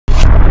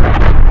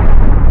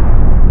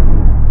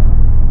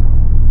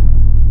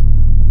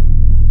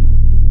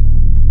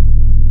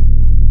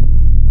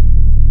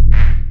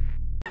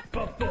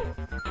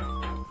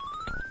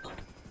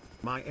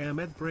my air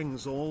med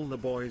brings all the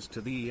boys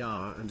to the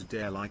ER and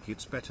dare like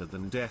it's better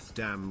than death.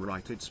 Damn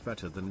right it's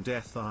better than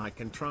death. I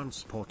can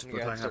transport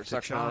but I have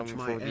to charge.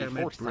 My air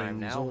med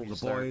brings all the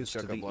boys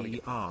to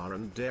the ER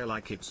and dare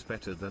like it's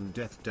better than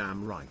death.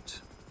 Damn right.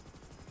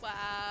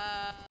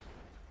 Wow.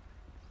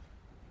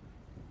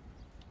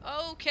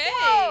 Okay.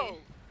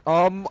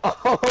 What?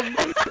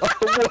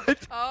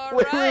 All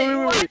wait,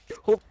 right. wait.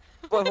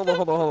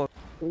 Hold on.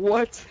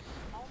 What?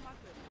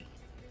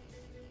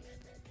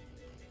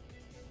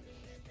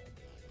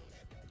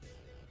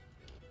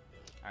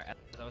 Alright,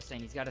 as I was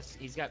saying, he's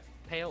got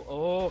pale.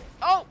 Oh!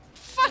 Oh,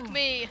 fuck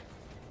me!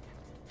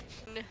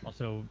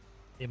 Also,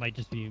 it might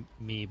just be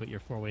me, but your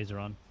 4-ways are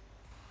on.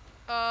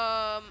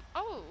 Oh.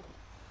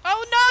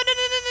 Oh,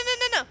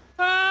 no!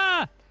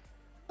 Ah!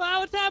 Ah,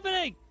 what's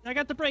happening? I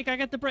got the break.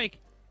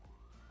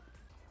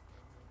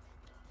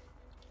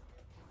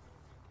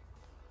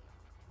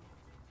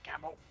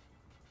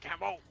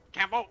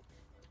 Camel!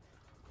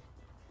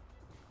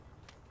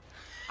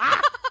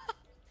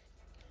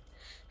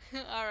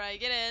 Alright,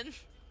 get in.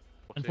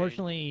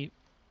 Unfortunately,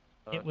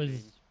 it was...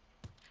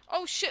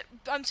 Oh shit,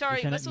 I'm sorry.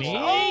 Lieutenant Missiles. Me?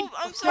 Oh,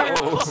 I'm sorry.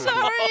 Oh.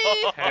 Sorry.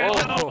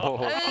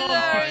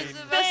 It's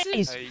a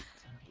message. Face!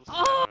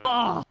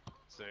 Oh!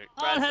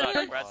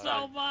 Bradstock,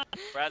 So much.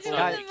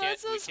 Bradstock, we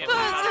can't leave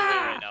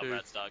right now,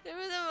 Bradstock. It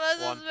was a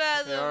muscle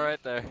spasm. You're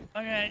right there.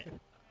 Okay,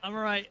 I'm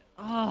alright.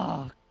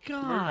 Oh,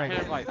 God.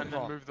 And then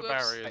move the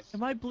barriers.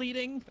 Am I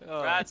bleeding?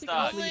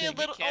 Bradstock, Only a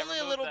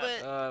little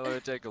bit. Let me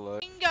take a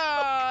look.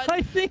 God.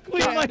 I think we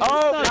might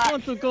Oh, not God.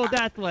 want to go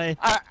that way.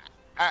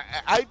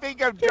 I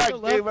think I'm Take a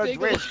drunk. left, It was take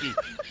a- risky.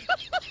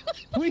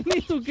 We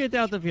need to get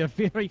out of here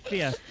very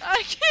fast.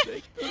 I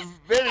can't.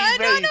 Very I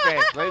don't know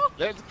fast. how.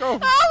 Let's go. Oh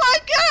my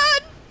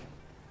God.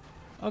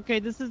 Okay,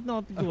 this is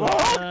not good.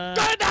 Oh,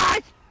 good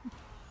night!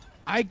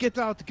 Get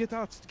out,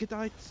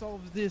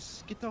 solve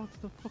this. Get out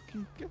the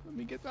fucking, let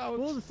me get out.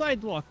 Well, the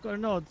sidewalk, or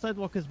no, the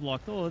sidewalk is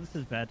blocked. Oh, this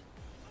is bad.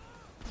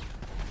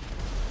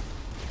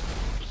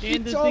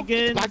 And this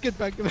begins. Back it.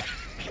 Back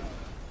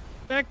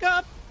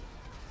up!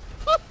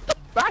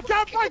 Back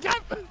up! What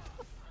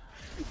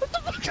the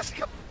fuck is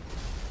going?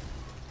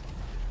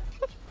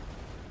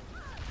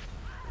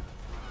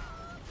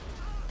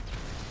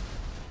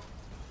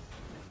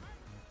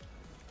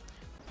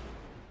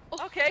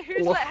 Okay,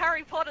 who's let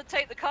Harry Potter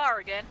take the car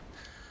again?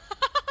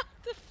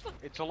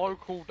 It's a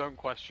local, don't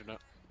question it.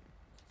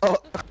 Oh.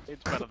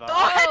 It's better than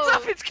Oh, heads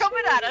up, it's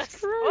coming at us!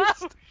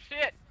 Whoa,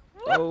 shit!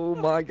 Oh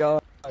my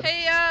God.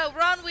 Hey,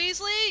 Ron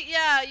Weasley.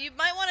 Yeah, you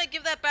might want to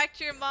give that back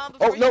to your mom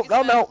before Oh she no, gets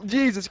no, mad. no!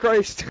 Jesus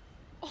Christ!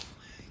 Oh my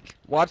God.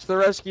 Watch the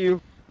rescue.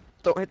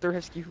 Don't hit the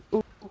rescue.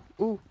 Ooh,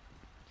 ooh.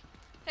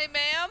 Hey,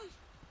 ma'am.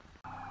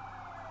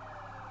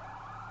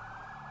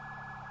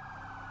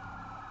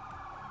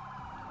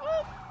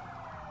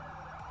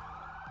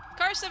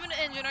 Car 7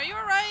 engine, are you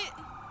alright?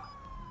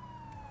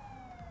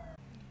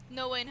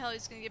 No way in hell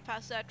he's gonna get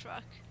past that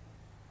truck.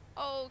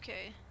 Oh,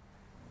 okay.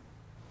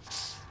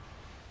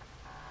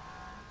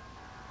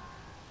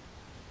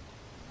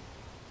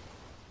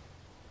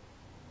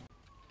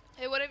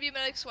 Hey, what have you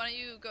medics? Why don't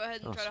you go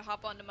ahead and try to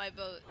hop onto my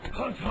boat?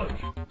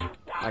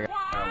 I got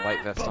a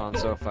light vest on,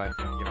 so if I,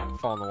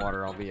 fall in the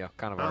water, I'll be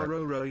kind of I'll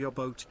alright. row your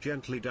boat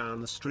gently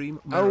down the stream.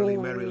 Merrily,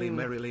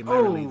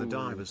 the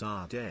divers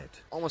are dead.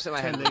 Almost hit my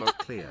head in 10 the boat.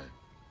 clear.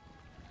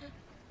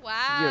 Wow.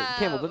 Yeah,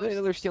 Campbell, did they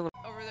know they're stealing?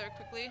 Over there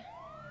quickly.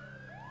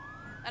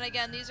 And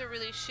again, these are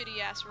really shitty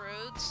ass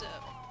roads. So.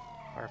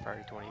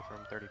 Firefighter 20 from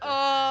 30.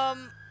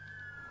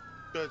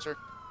 Good, sir.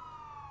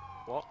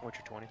 What? What's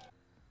your 20?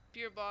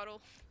 Beer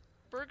bottle.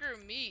 Burger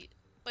meat.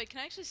 Wait, can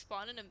I actually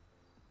spawn in a...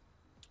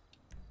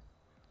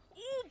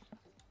 Ooh!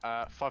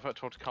 5 foot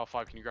towards car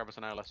 5, can you grab us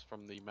an ALS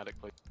from the medic,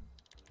 please?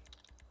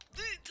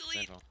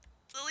 Delete!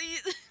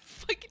 Delete!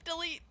 Fucking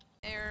delete!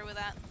 Error with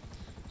that.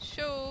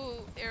 Show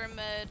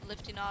Aeromed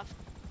lifting off.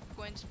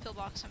 Going to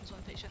pillbox times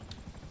 1 patient.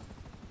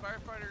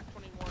 Firefighter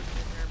 21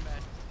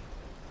 Aeromed.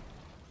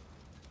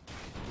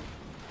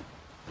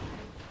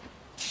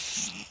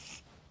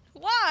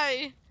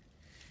 Why?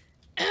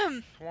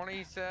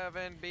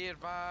 27, be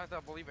advised, I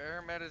believe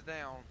Aeromed is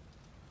down.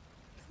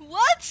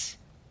 What?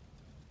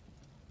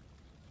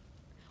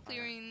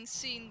 Clearing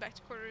scene, back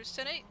to quarters,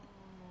 10-8.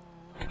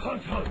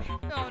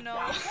 Oh no.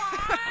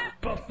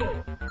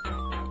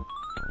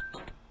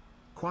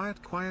 Quiet.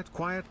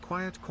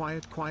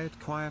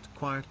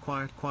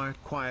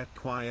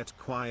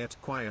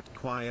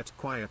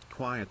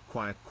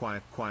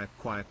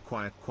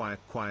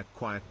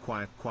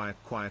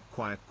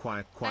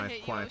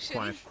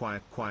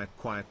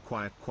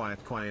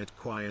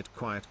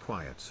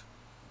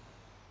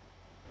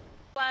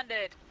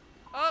 Landed.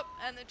 Oh,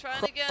 and they're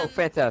trying again. Oh,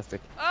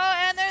 fantastic. Oh,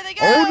 and there they go.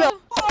 Oh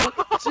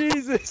no!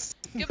 Jesus!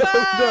 Goodbye.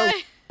 No, no.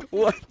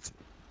 What?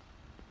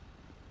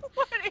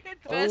 What is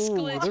Best Oh,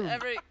 glitch they're-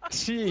 ever.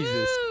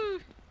 Jesus! Woo.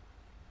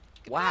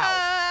 Wow!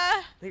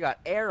 Goodbye. They got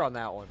air on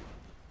that one.